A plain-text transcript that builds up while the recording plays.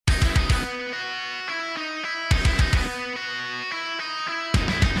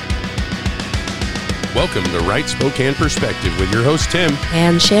Welcome to Right Spokane Perspective with your host, Tim.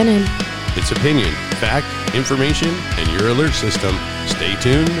 And Shannon. It's opinion, fact, information, and your alert system. Stay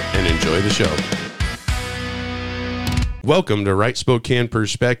tuned and enjoy the show. Welcome to Right Spokane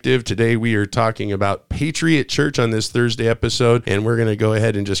Perspective. Today we are talking about Patriot Church on this Thursday episode, and we're going to go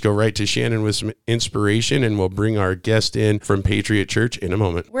ahead and just go right to Shannon with some inspiration, and we'll bring our guest in from Patriot Church in a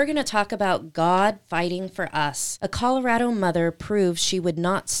moment. We're going to talk about God fighting for us. A Colorado mother proved she would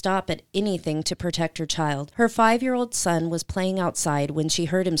not stop at anything to protect her child. Her 5-year-old son was playing outside when she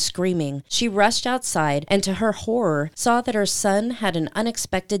heard him screaming. She rushed outside and, to her horror, saw that her son had an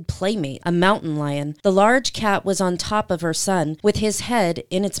unexpected playmate, a mountain lion. The large cat was on top of her son, with his head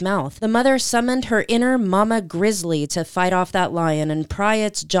in its mouth. The mother summoned her inner mama grizzly to fight off that lion and pry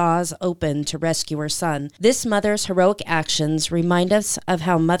its jaws open to rescue her son. This mother's heroic actions remind us of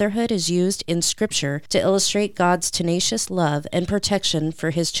how motherhood is used in Scripture to illustrate God's tenacious love and protection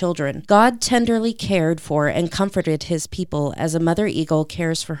for his children. God tenderly cared for and comforted his people as a mother eagle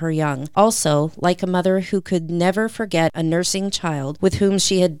cares for her young. Also, like a mother who could never forget a nursing child with whom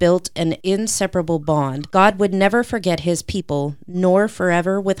she had built an inseparable bond, God would never forget his people, nor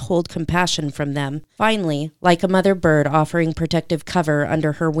forever withhold compassion from them. Finally, like a mother bird offering protective cover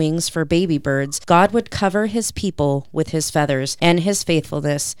under her wings for baby birds, God would cover his people with his feathers, and his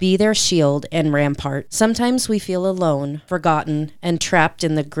faithfulness be their shield and rampart. Sometimes we feel alone, forgotten, and trapped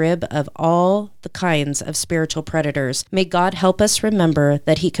in the grip of all the kinds of spiritual predators. May God help us remember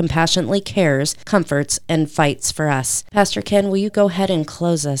that he compassionately cares, comforts, and fights for us. Pastor Ken, will you go ahead and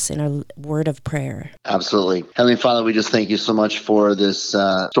close us in a word of prayer? Absolutely. Heavenly Father, we just thank you so much for this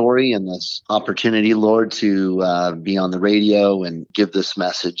story and this opportunity, Lord, to be on the radio and give this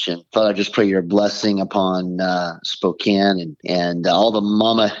message. And Father, I just pray your blessing upon Spokane and all the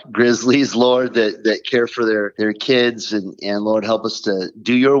mama grizzlies, Lord, that care for their kids. And Lord, help us to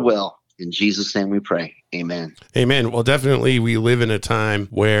do your will. In Jesus' name we pray. Amen. Amen. Well, definitely we live in a time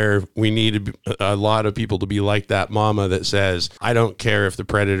where we need a lot of people to be like that mama that says, I don't care if the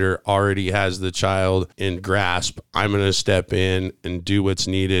predator already has the child in grasp. I'm going to step in and do what's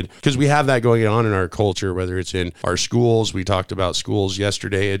needed. Because we have that going on in our culture, whether it's in our schools. We talked about schools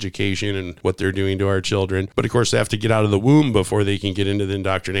yesterday, education and what they're doing to our children. But of course, they have to get out of the womb before they can get into the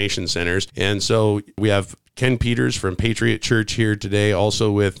indoctrination centers. And so we have Ken Peters from Patriot Church here today, also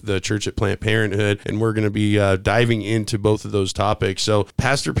with the Church at Planned Parenthood, and we're going to be diving into both of those topics. So,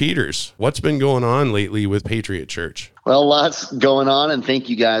 Pastor Peters, what's been going on lately with Patriot Church? Well, lots going on, and thank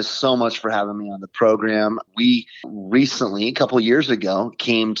you guys so much for having me on the program. We recently, a couple of years ago,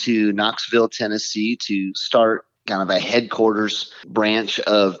 came to Knoxville, Tennessee to start kind of a headquarters branch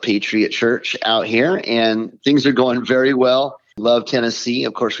of Patriot Church out here, and things are going very well. Love Tennessee.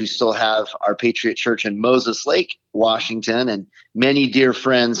 Of course, we still have our Patriot Church in Moses Lake, Washington, and many dear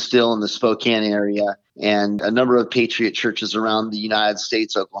friends still in the Spokane area, and a number of Patriot churches around the United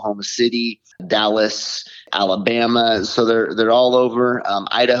States, Oklahoma City, Dallas, Alabama. So they're all over,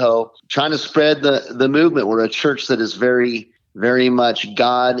 Idaho, trying to spread the movement. We're a church that is very, very much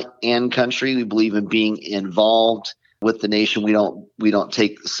God and country. We believe in being involved with the nation. We don't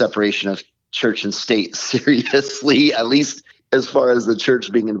take separation of church and state seriously, at least as far as the church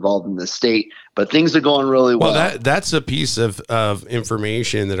being involved in the state. But things are going really well. Well, that's a piece of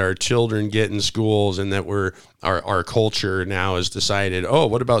information that our children get in schools, and that our culture now has decided, oh,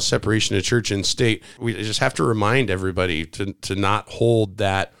 what about separation of church and state? We just have to remind everybody to not hold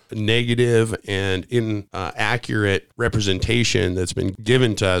that negative and inaccurate representation that's been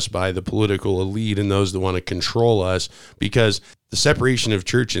given to us by the political elite and those that want to control us, because the separation of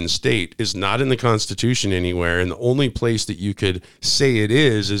church and state is not in the Constitution anywhere. And the only place that you could say it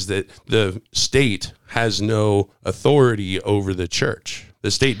is that the state has no authority over the church.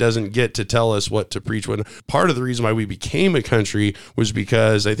 The state doesn't get to tell us what to preach. When part of the reason why we became a country was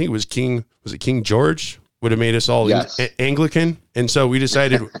because I think it was King George would have made us all Anglican. And so we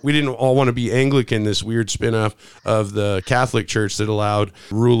decided we didn't all want to be Anglican, this weird spinoff of the Catholic Church that allowed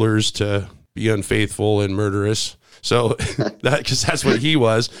rulers to be unfaithful and murderous. So because that's what he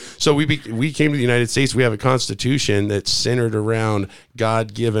was. So we came to the United States. We have a constitution that's centered around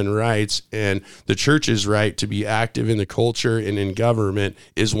God-given rights, and the church's right to be active in the culture and in government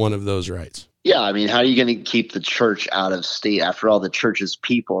is one of those rights. Yeah, I mean, how are you going to keep the church out of state? After all, the church is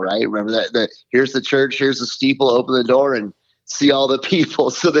people, right? Remember that here's the church, here's the steeple, open the door and see all the people.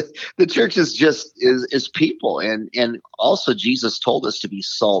 So the church is just is people. And also Jesus told us to be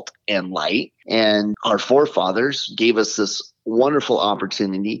salt and light. And our forefathers gave us this wonderful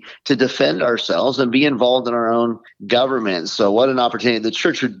opportunity to defend ourselves and be involved in our own government. So what an opportunity. The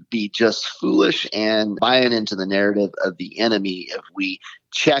church would be just foolish and buying into the narrative of the enemy if we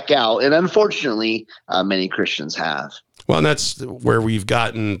check out. And unfortunately, many Christians have. Well, and that's where we've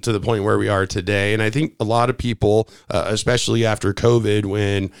gotten to the point where we are today. And I think a lot of people, especially after COVID,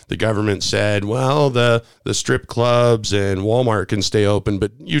 when the government said, well, the strip clubs and Walmart can stay open,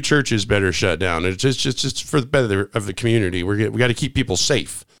 but you churches better shut down. It's just for the better of the community. We got to keep people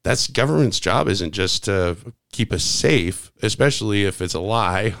safe. That's government's job, isn't just to keep us safe, especially if it's a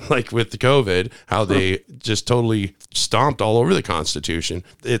lie, like with the COVID, how they just totally stomped all over the Constitution.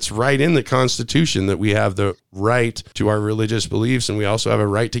 It's right in the Constitution that we have the right to our religious beliefs, and we also have a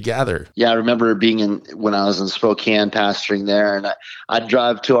right to gather. Yeah, I remember when I was in Spokane pastoring there, and I'd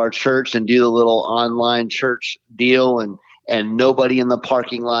drive to our church and do the little online church deal, and nobody in the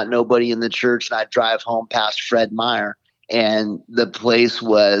parking lot, nobody in the church, and I'd drive home past Fred Meyer, and the place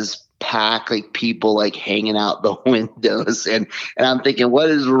was packed, like people like hanging out the windows. And I'm thinking, what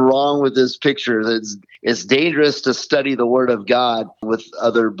is wrong with this picture? It's dangerous to study the Word of God with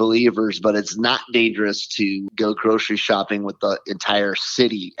other believers, but it's not dangerous to go grocery shopping with the entire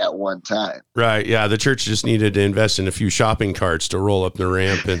city at one time. Right. Yeah. The church just needed to invest in a few shopping carts to roll up the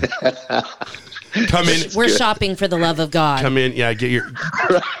ramp and come in. We're shopping for the love of God. Come in. Yeah. Get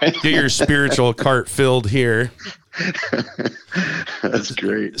your spiritual cart filled here. That's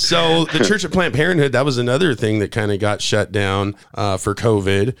great. So the Church of Planned Parenthood, that was another thing that kind of got shut down for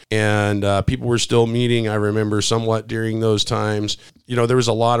COVID, and people were still meeting. I remember somewhat during those times. You know, there was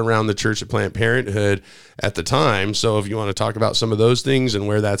a lot around the Church of Planned Parenthood at the time. So if you want to talk about some of those things and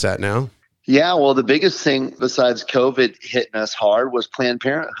where that's at now. Yeah, well, the biggest thing besides COVID hitting us hard was Planned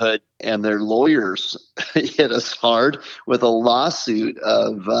Parenthood and their lawyers hit us hard with a lawsuit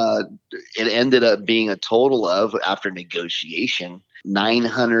of, it ended up being a total of, after negotiation,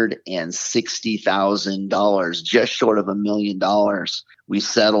 $960,000, just short of $1 million we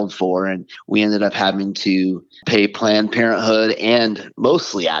settled for. And we ended up having to pay Planned Parenthood, and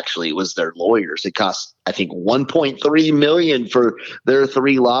mostly actually it was their lawyers. It cost, I think, $1.3 million for their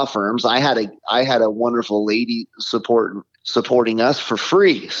 3 law firms. I had a wonderful lady supporting us for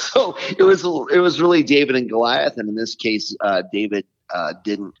free. So it was really David and Goliath. And in this case, David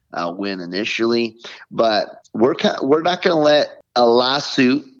didn't win initially, but we're not going to let a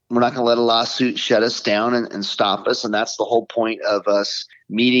lawsuit shut us down and stop us. And that's the whole point of us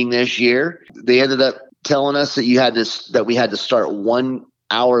meeting this year. They ended up telling us that we had to start 1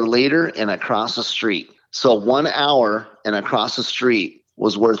 hour later and across the street. So 1 hour and across the street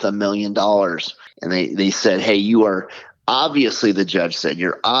was worth $1 million. And they said, hey, you are obviously, the judge said,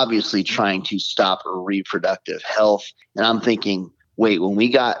 you're obviously trying to stop reproductive health. And I'm thinking, wait, when we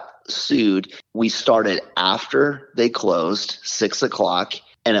got sued, we started after they closed, 6:00,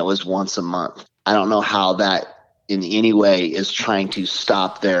 and it was once a month. I don't know how that in any way is trying to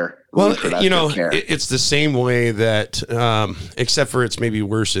stop their reproductive care. It's the same way that, except for it's maybe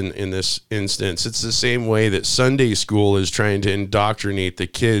worse in this instance, it's the same way that Sunday school is trying to indoctrinate the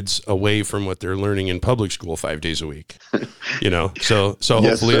kids away from what they're learning in public school 5 days a week. So Yes,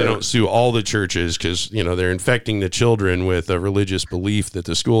 hopefully sir. they don't sue all the churches, because, they're infecting the children with a religious belief that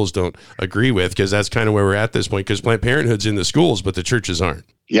the schools don't agree with, because that's kind of where we're at this point, because Planned Parenthood's in the schools, but the churches aren't.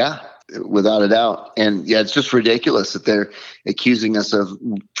 Yeah, without a doubt. And yeah, it's just ridiculous that they're accusing us of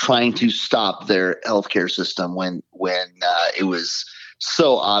trying to stop their healthcare system when it was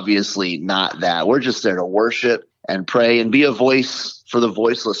so obviously not that. We're just there to worship and pray and be a voice for the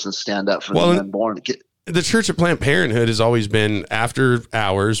voiceless and stand up for the unborn. The Church of Planned Parenthood has always been after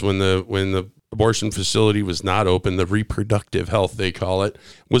hours when the abortion facility was not open, the reproductive health, they call it,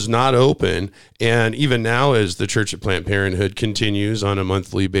 was not open. And even now, as the Church of Planned Parenthood continues on a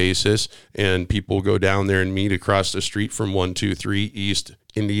monthly basis, and people go down there and meet across the street from 123 East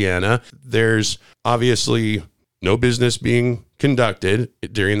Indiana, there's obviously no business being conducted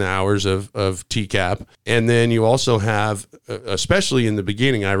during the hours of TCAP. And then you also have, especially in the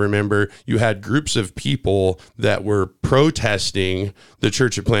beginning, I remember you had groups of people that were protesting the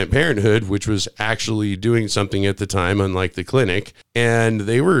Church of Planned Parenthood, which was actually doing something at the time, unlike the clinic. And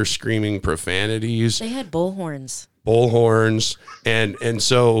they were screaming profanities. They had bullhorns. And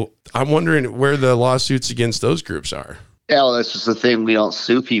so I'm wondering where the lawsuits against those groups are. Yeah, well, that's just the thing. We don't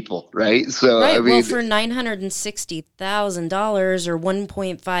sue people, right? So Right. I mean, Well, for $960,000 or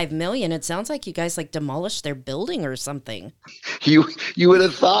 $1.5 million, it sounds like you guys demolished their building or something. you would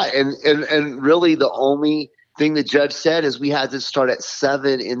have thought, and really the only thing the judge said is we had to start at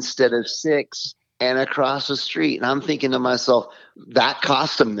 7 instead of 6. and across the street. And I'm thinking to myself, that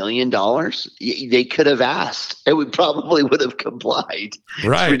cost $1 million. They could have asked, and we probably would have complied.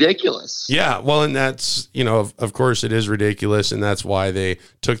 Right. It's ridiculous. Yeah. Well, and that's, of course it is ridiculous. And that's why they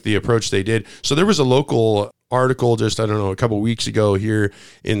took the approach they did. So there was a local article just, I don't know, a couple of weeks ago here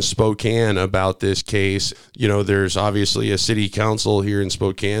in Spokane about this case. There's obviously a city council here in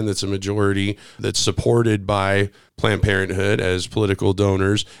Spokane that's a majority that's supported by Planned Parenthood as political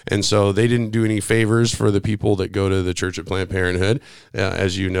donors. And so they didn't do any favors for the people that go to the Church of Planned Parenthood.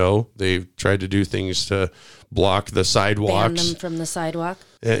 As you know, they've tried to do things to block the sidewalks. Ban them from the sidewalk?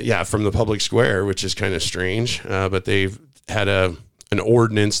 From the public square, which is kind of strange. But they've had an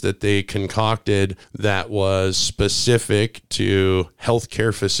ordinance that they concocted that was specific to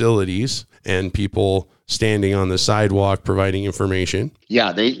healthcare facilities and people standing on the sidewalk providing information.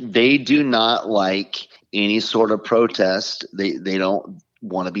 Yeah, they do not like any sort of protest. They don't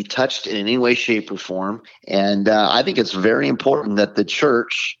want to be touched in any way, shape, or form. And I think it's very important that the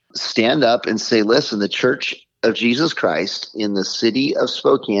church stand up and say, listen, the Church of Jesus Christ in the city of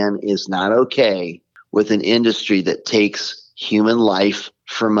Spokane is not okay with an industry that takes human life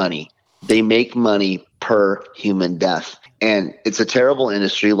for money. They make money per human death. And it's a terrible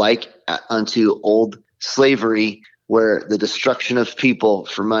industry, like unto old slavery, where the destruction of people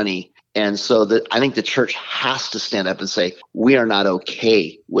for money. And so I think the church has to stand up and say, we are not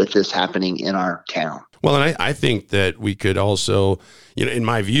okay with this happening in our town. Well, and I think that we could also, in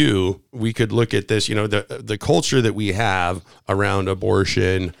my view, we could look at this, the culture that we have around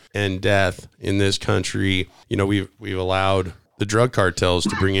abortion and death in this country. We've allowed the drug cartels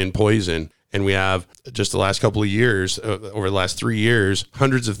to bring in poison. And we have just the last couple of years, over the last 3 years,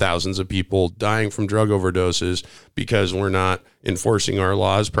 hundreds of thousands of people dying from drug overdoses because we're not enforcing our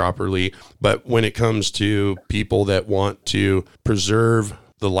laws properly. But when it comes to people that want to preserve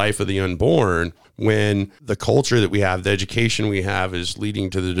the life of the unborn, when the culture that we have, the education we have is leading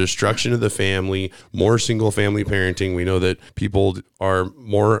to the destruction of the family, more single family parenting. We know that people are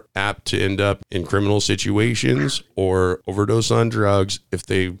more apt to end up in criminal situations or overdose on drugs if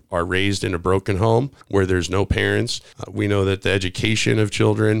they are raised in a broken home where there's no parents. We know that the education of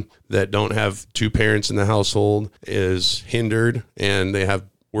children that don't have two parents in the household is hindered and they have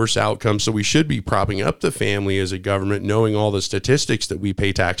worse outcomes. So we should be propping up the family as a government, knowing all the statistics that we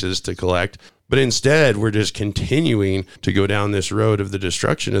pay taxes to collect. But instead, we're just continuing to go down this road of the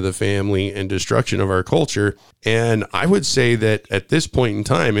destruction of the family and destruction of our culture. And I would say that at this point in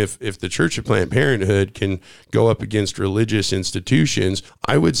time, if the Church of Planned Parenthood can go up against religious institutions,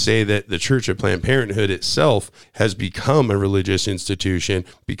 I would say that the Church of Planned Parenthood itself has become a religious institution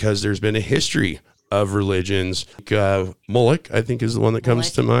because there's been a history of religions. Moloch, I think, is the one that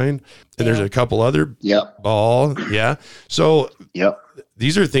comes to mind. And there's a couple other. Yep. Baal. Yeah. So yep.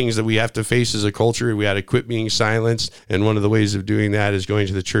 These are things that we have to face as a culture. We got to quit being silenced. And one of the ways of doing that is going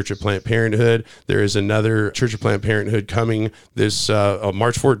to the Church of Planned Parenthood. There is another Church of Planned Parenthood coming this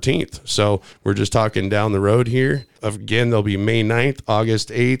March 14th. So we're just talking down the road here. Again, there'll be May 9th, August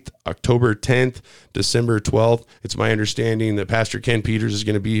 8th, October 10th, December 12th. It's my understanding that Pastor Ken Peters is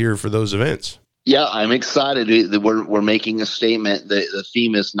going to be here for those events. Yeah, I'm excited. We're making a statement. The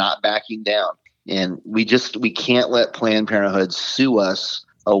theme is not backing down. And we can't let Planned Parenthood sue us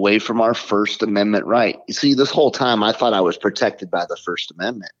away from our First Amendment right. You see, this whole time I thought I was protected by the First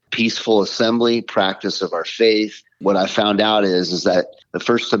Amendment. Peaceful assembly, practice of our faith. What I found out is that the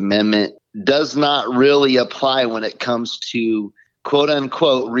First Amendment does not really apply when it comes to quote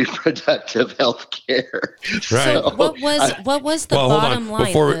unquote reproductive health care. Right. So what was the bottom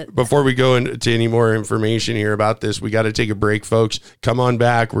line? Before we go into any more information here about this, we got to take a break, folks. Come on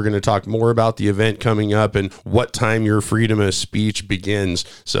back. We're going to talk more about the event coming up and what time your freedom of speech begins.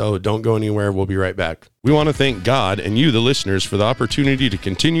 So don't go anywhere. We'll be right back. We want to thank God and you, the listeners, for the opportunity to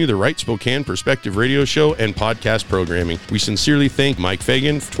continue the Right Spokane Perspective radio show and podcast programming. We sincerely thank Mike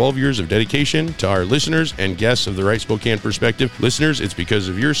Fagan for 12 years of dedication to our listeners and guests of the Right Spokane Perspective. Listeners, it's because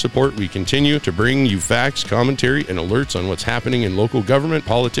of your support we continue to bring you facts, commentary, and alerts on what's happening in local government,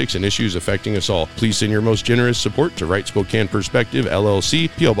 politics, and issues affecting us all. Please send your most generous support to Right Spokane Perspective, LLC,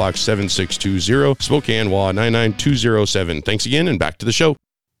 P.O. Box 7620, Spokane, WA 99207. Thanks again, and back to the show.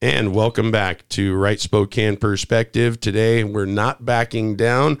 And welcome back to Right Spokane Perspective. Today, we're not backing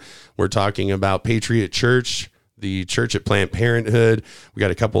down. We're talking about Patriot Church, the Church at Planned Parenthood. We got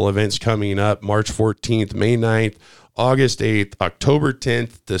a couple events coming up, March 14th, May 9th, August 8th, October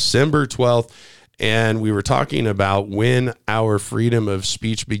 10th, December 12th. And we were talking about when our freedom of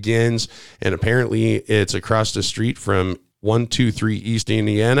speech begins. And apparently, it's across the street from 123 East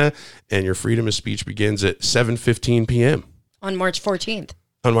Indiana. And your freedom of speech begins at 7:15 p.m. On March 14th.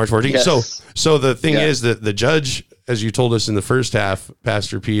 On March 14th. Yes. So the thing is that the judge, as you told us in the first half,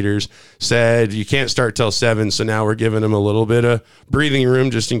 Pastor Peters, said you can't start till 7. So now we're giving them a little bit of breathing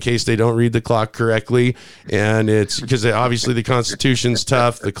room just in case they don't read the clock correctly. And it's because obviously the Constitution's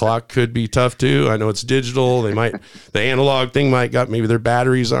tough. The clock could be tough too. I know it's digital. The analog thing maybe their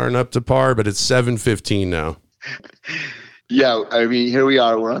batteries aren't up to par, but it's 7:15 now. Yeah. I mean, here we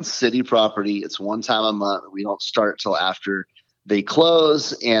are. We're on city property. It's one time a month. We don't start till after they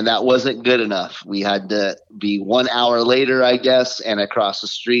close, and that wasn't good enough. We had to be 1 hour later, I guess, and across the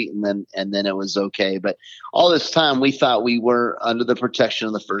street, and then it was okay. But all this time, we thought we were under the protection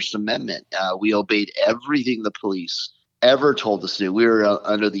of the First Amendment. We obeyed everything the police ever told us to do. We were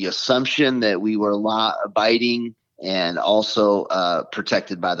under the assumption that we were law-abiding and also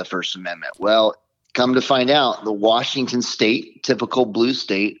protected by the First Amendment. Well, come to find out, the Washington state, typical blue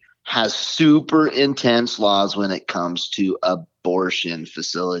state, has super intense laws when it comes to abortion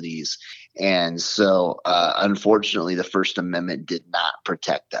facilities. And so, unfortunately, the First Amendment did not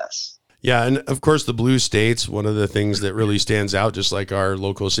protect us. Yeah. And of course, the blue states, one of the things that really stands out, just like our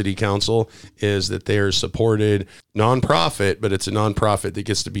local city council, is that they are supported nonprofit, but it's a nonprofit that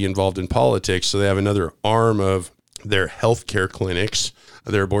gets to be involved in politics. So they have another arm of their healthcare clinics,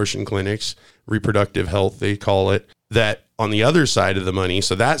 their abortion clinics, reproductive health, they call it, that on the other side of the money,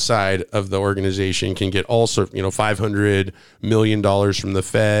 so that side of the organization can get also, $500 million from the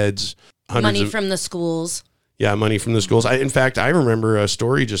feds, money from the schools. Yeah, money from the schools. In fact, I remember a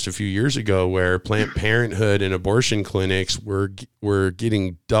story just a few years ago where Planned Parenthood and abortion clinics were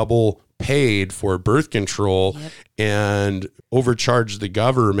getting double paid for birth control and overcharged the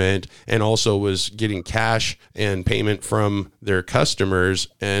government, and also was getting cash and payment from their customers.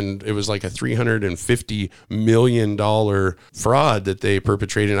 And it was like a $350 million fraud that they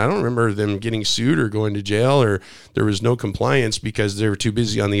perpetrated. And I don't remember them getting sued or going to jail, or there was no compliance because they were too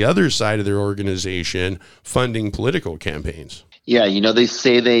busy on the other side of their organization funding political campaigns. Yeah, they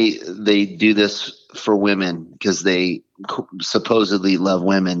say they do this for women because they supposedly love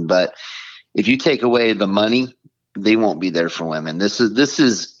women, but if you take away the money, they won't be there for women. This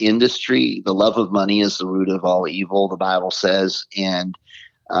is industry. The love of money is the root of all evil, the Bible says, and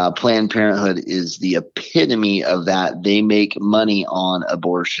Planned Parenthood is the epitome of that. They make money on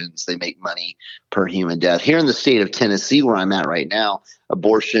abortions. They make money per human death. Here in the state of Tennessee, where I'm at right now,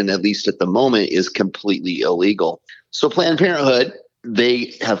 abortion, at least at the moment, is completely illegal. So Planned Parenthood,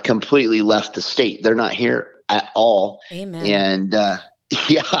 they have completely left the state. They're not here at all. Amen. And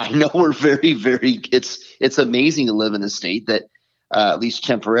yeah, I know we're very, very. It's amazing to live in a state that, at least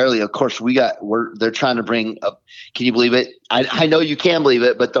temporarily, of course, they're trying to bring up. Can you believe it? I know you can believe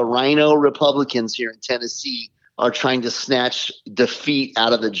it, but the Rhino Republicans here in Tennessee are trying to snatch defeat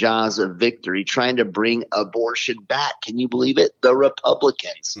out of the jaws of victory, trying to bring abortion back. Can you believe it? The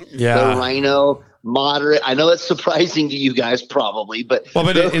Republicans, the Rhino moderate. I know it's surprising to you guys probably, but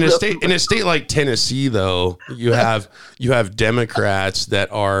in a state like Tennessee, though, you have Democrats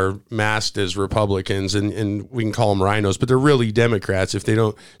that are masked as Republicans, and we can call them rhinos, but they're really Democrats. If they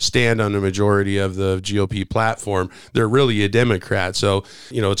don't stand on the majority of the GOP platform, they're really a Democrat. So,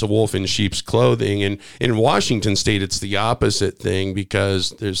 it's a wolf in sheep's clothing. And in Washington state, it's the opposite thing, because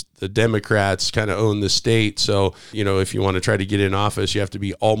there's the Democrats kind of own the state. So, if you want to try to get in office, you have to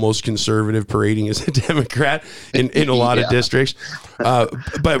be almost conservative, parading as a Democrat in a lot of districts.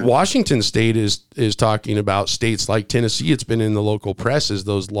 But Washington state is talking about states like Tennessee. It's been in the local press as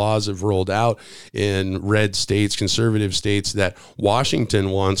those laws have rolled out in red states, conservative states, that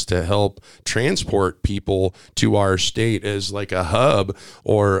Washington wants to help transport people to our state as like a hub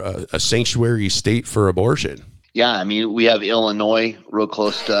or a sanctuary state for abortion. Yeah, I mean, we have Illinois real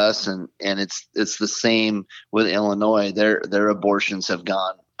close to us, and it's the same with Illinois. Their abortions have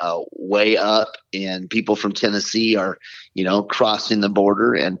gone way up, and people from Tennessee are, crossing the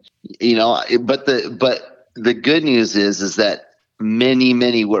border, and but the good news is that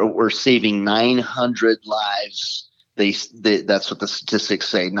many we're saving 900 lives. That's what the statistics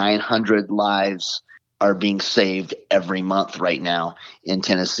say. 900 lives are being saved every month right now in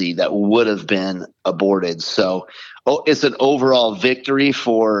Tennessee that would have been aborted. So it's an overall victory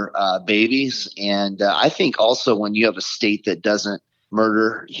for babies. And I think also when you have a state that doesn't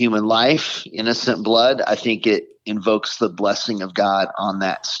murder human life, innocent blood, I think it invokes the blessing of God on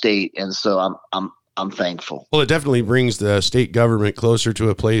that state. And so I'm thankful. Well, it definitely brings the state government closer to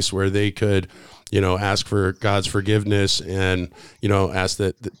a place where they could, ask for God's forgiveness and, ask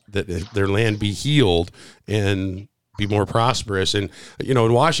that their land be healed and be more prosperous. And, you know,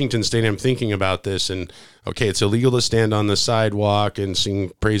 in Washington State, I'm thinking about this, and okay, it's illegal to stand on the sidewalk and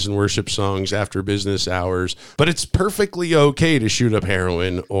sing praise and worship songs after business hours, but it's perfectly okay to shoot up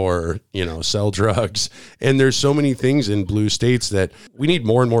heroin or, you know, sell drugs. And there's so many things in blue states that we need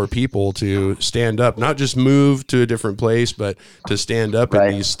more and more people to stand up, not just move to a different place, but to stand up in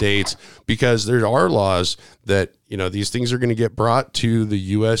these states, because there are laws that, you know, these things are going to get brought to the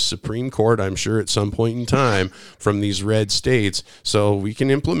U.S. Supreme Court, I'm sure, at some point in time from these red states, so we can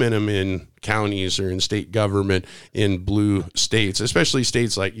implement them in counties or in state government in blue states, especially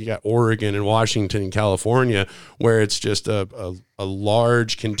states like you got Oregon and Washington and California, where it's just a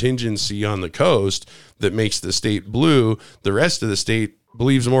large contingency on the coast that makes the state blue. The rest of the state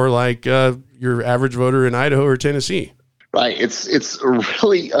believes more like your average voter in Idaho or Tennessee. Right. It's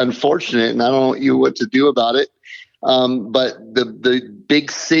really unfortunate, and I don't know what to do about it. But the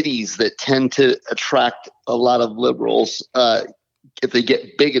big cities that tend to attract a lot of liberals, if they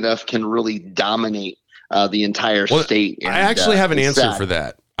get big enough, can really dominate the entire state. And, I actually have an answer for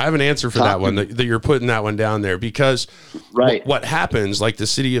that. I have an answer for that one, that you're putting that one down there, because what happens, like the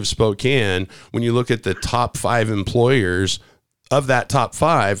city of Spokane, when you look at the top 5 employers, of that top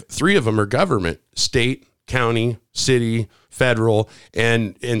 5, 3 of them are government, state, county, city, federal.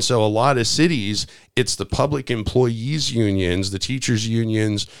 And so a lot of cities, it's the public employees unions, the teachers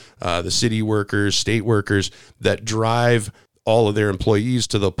unions, the city workers, state workers that drive all of their employees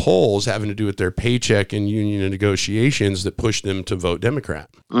to the polls, having to do with their paycheck and union negotiations, that push them to vote Democrat.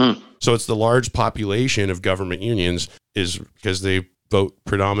 So it's the large population of government unions is because they vote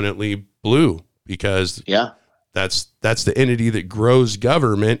predominantly blue, because that's the entity that grows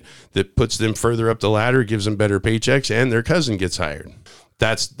government, that puts them further up the ladder, gives them better paychecks, and their cousin gets hired.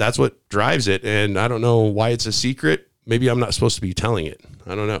 That's what drives it. And I don't know why it's a secret. Maybe I'm not supposed to be telling it.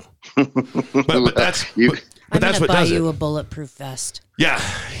 I don't know. But that's I'm that's gonna what buy does you it. a bulletproof vest. Yeah,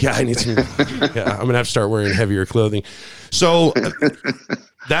 I need some. Yeah, I'm gonna have to start wearing heavier clothing. So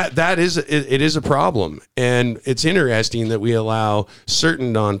that is it is a problem, and it's interesting that we allow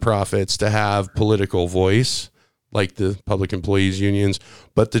certain nonprofits to have political voice, like the public employees unions,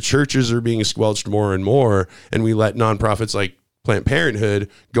 but the churches are being squelched more and more, and we let nonprofits like Planned Parenthood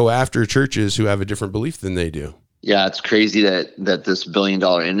go after churches who have a different belief than they do. Yeah, it's crazy that this $1 billion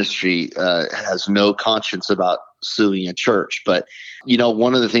industry has no conscience about suing a church. But, you know,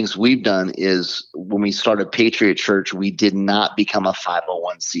 one of the things we've done is when we started Patriot Church, we did not become a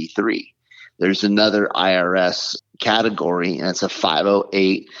 501c3. There's another IRS category, and it's a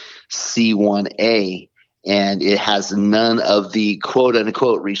 508c1a, and it has none of the quote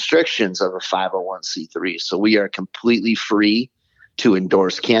unquote restrictions of a 501c3. So we are completely free to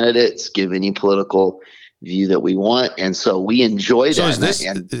endorse candidates, give any political view that we want, and so we enjoy that. So is this?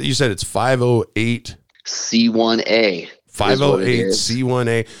 And you said it's 508 C1A. 508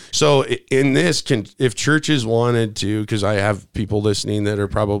 C1A. So in this, if churches wanted to, because I have people listening that are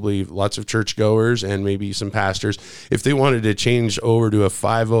probably lots of churchgoers and maybe some pastors, if they wanted to change over to a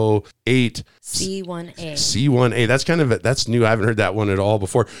 508 C1A, that's new. I haven't heard that one at all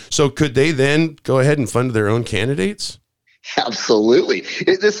before. So could they then go ahead and fund their own candidates? Absolutely.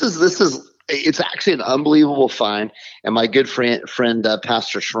 It's actually an unbelievable find. And my good friend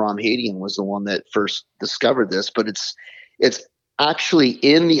Pastor Shahram Hadian was the one that first discovered this, but it's actually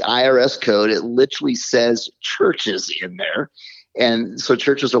in the IRS code. It literally says churches in there. And so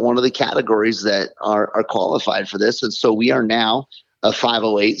churches are one of the categories that are qualified for this. And so we are now a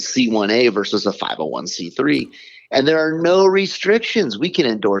 508c1a versus a 501c3. And there are no restrictions. We can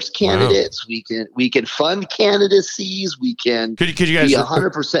endorse candidates. Wow. We can fund candidacies. We can could you guys be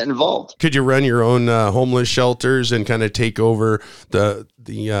 100% involved. Could you run your own homeless shelters and kind of take over the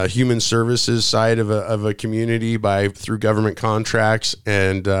human services side of a community through government contracts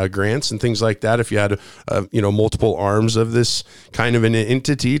and grants and things like that? If you had multiple arms of this kind of an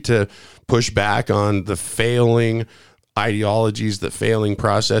entity to push back on the failing ideologies, the failing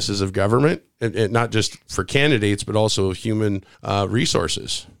processes of government, and not just for candidates, but also human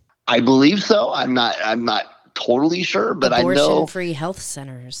resources. I believe so. I'm not totally sure, but I know abortion-free health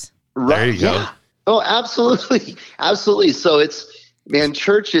centers. Right. There you go. Oh, absolutely. Absolutely. So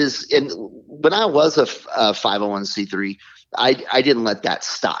churches, and when I was a 501c3, I didn't let that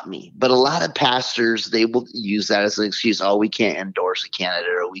stop me. But a lot of pastors, they will use that as an excuse. Oh, we can't endorse a candidate,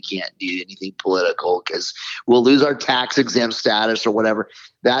 or we can't do anything political because we'll lose our tax exempt status or whatever.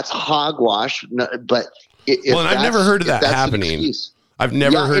 That's hogwash. But I've never heard of that happening. I've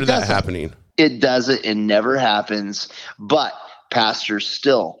never heard of that happening. It doesn't. It never happens. But pastors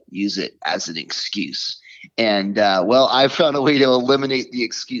still use it as an excuse. And I found a way to eliminate the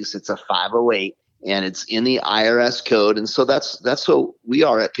excuse. It's a 508 and it's in the IRS code. And so that's what we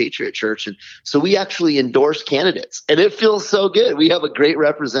are at Patriot Church. And so we actually endorse candidates, and it feels so good. We have a great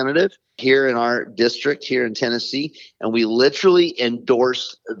representative here in our district here in Tennessee, and we literally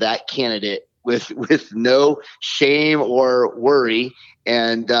endorsed that candidate with no shame or worry.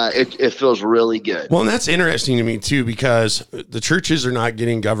 And it feels really good. Well, and that's interesting to me too, because the churches are not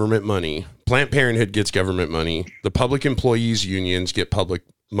getting government money. Planned Parenthood gets government money. The public employees unions get public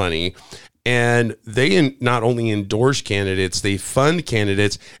money. And they not only endorse candidates, they fund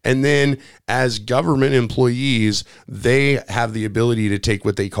candidates. And then as government employees, they have the ability to take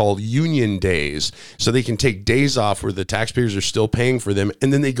what they call union days. So they can take days off where the taxpayers are still paying for them.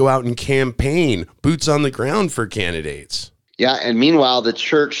 And then they go out and campaign, boots on the ground for candidates. Yeah. And meanwhile, the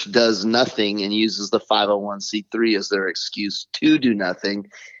church does nothing and uses the 501c3 as their excuse to do nothing.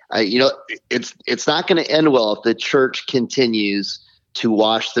 It's not going to end well if the church continues to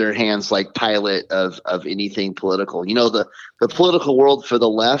wash their hands like Pilate of anything political. The political world for the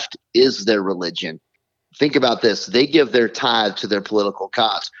left is their religion. Think about this. They give their tithe to their political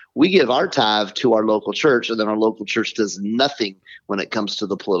cause. We give our tithe to our local church, and then our local church does nothing when it comes to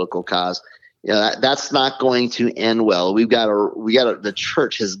the political cause. That's not going to end well. The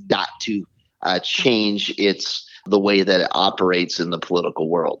church has got to change the way that it operates in the political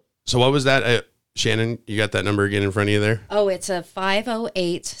world. So what was that? Shannon, you got that number again in front of you there? Oh, it's a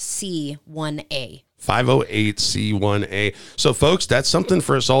 508C1A. 508C1A. So, folks, that's something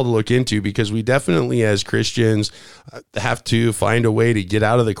for us all to look into, because we definitely, as Christians, have to find a way to get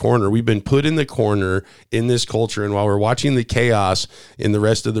out of the corner. We've been put in the corner in this culture, and while we're watching the chaos in the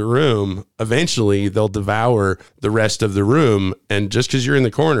rest of the room, eventually they'll devour the rest of the room. And just because you're in the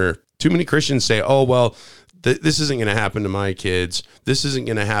corner, too many Christians say, oh, well, this isn't going to happen to my kids. This isn't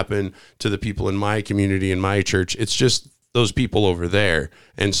going to happen to the people in my community, in my church. It's just those people over there.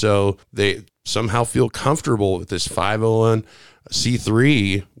 And so they somehow feel comfortable with this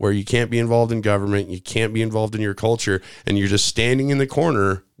 501c3, where you can't be involved in government, you can't be involved in your culture, and you're just standing in the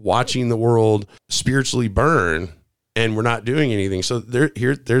corner watching the world spiritually burn, and we're not doing anything. So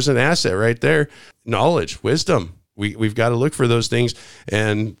there's an asset right there. Knowledge, wisdom. We've got to look for those things,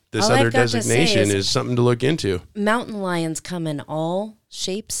 and this other designation is something to look into. Mountain lions come in all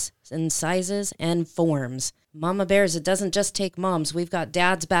shapes and sizes and forms. Mama bears, it doesn't just take moms. We've got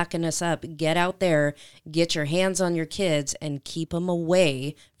dads backing us up. Get out there, get your hands on your kids, and keep them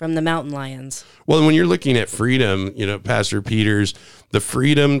away from the mountain lions. Well, when you're looking at freedom, Pastor Peters, the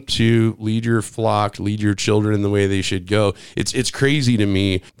freedom to lead your flock, lead your children in the way they should go. It's crazy to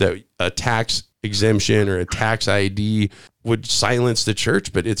me that a tax exemption or a tax ID would silence the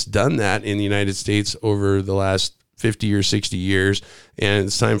church, but it's done that in the United States over the last 50 or 60 years. And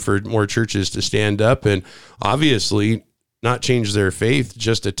it's time for more churches to stand up and obviously not change their faith,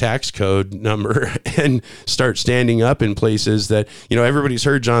 just a tax code number, and start standing up in places that, everybody's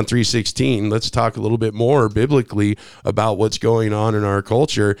heard John 3:16. Let's talk a little bit more biblically about what's going on in our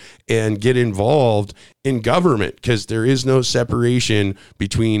culture and get involved in government, because there is no separation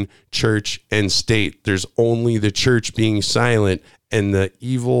between church and state. There's only the church being silent, and the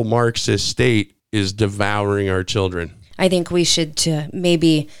evil Marxist state is devouring our children. I think we should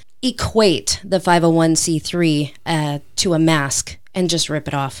maybe equate the 501c3 to a mask and just rip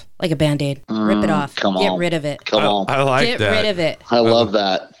it off like a Band-Aid. Rip it off. Get rid of it. Come on. I like Get that. rid of it. I love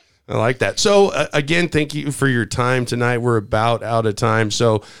that. I like that. So again, thank you for your time tonight. We're about out of time.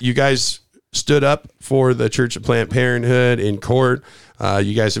 So you guys stood up for the Church of Planned Parenthood in court.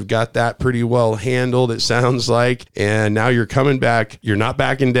 You guys have got that pretty well handled, it sounds like. And now you're coming back. You're not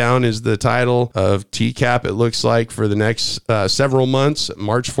backing down is the title of TCAP, it looks like, for the next several months.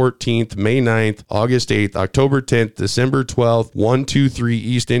 March 14th, May 9th, August 8th, October 10th, December 12th, 123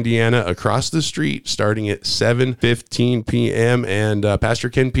 East Indiana, across the street, starting at 7:15 p.m. And Pastor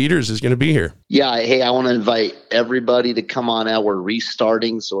Ken Peters is going to be here. Yeah. Hey, I want to invite everybody to come on out. We're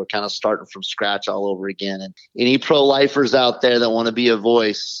restarting, so we're kind of starting from scratch all over again. And any pro-lifers out there that want to be a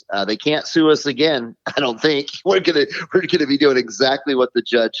voice, they can't sue us again. I don't think we're gonna be doing exactly what the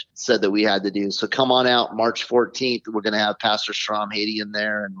judge said that we had to do. So come on out, March 14th. We're gonna have Pastor Strom Hady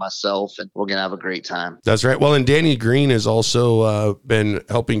there and myself, and we're gonna have a great time. That's right. Well, and Danny Green has also been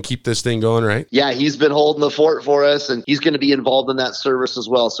helping keep this thing going, right? Yeah, he's been holding the fort for us, and he's going to be involved in that service as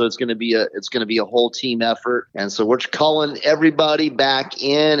well. So it's going to be a whole team effort. And so we're calling everybody back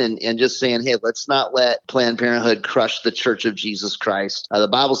in and just saying, hey, let's not let Planned Parenthood crush the Church of Jesus Christ. Christ. The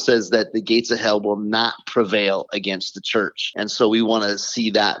Bible says that the gates of hell will not prevail against the church. And so we want to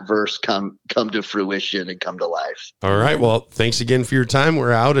see that verse come to fruition and come to life. All right. Well, thanks again for your time.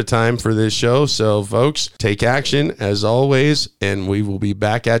 We're out of time for this show. So folks, take action as always, and we will be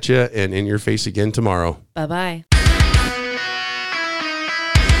back at you and in your face again tomorrow. Bye-bye.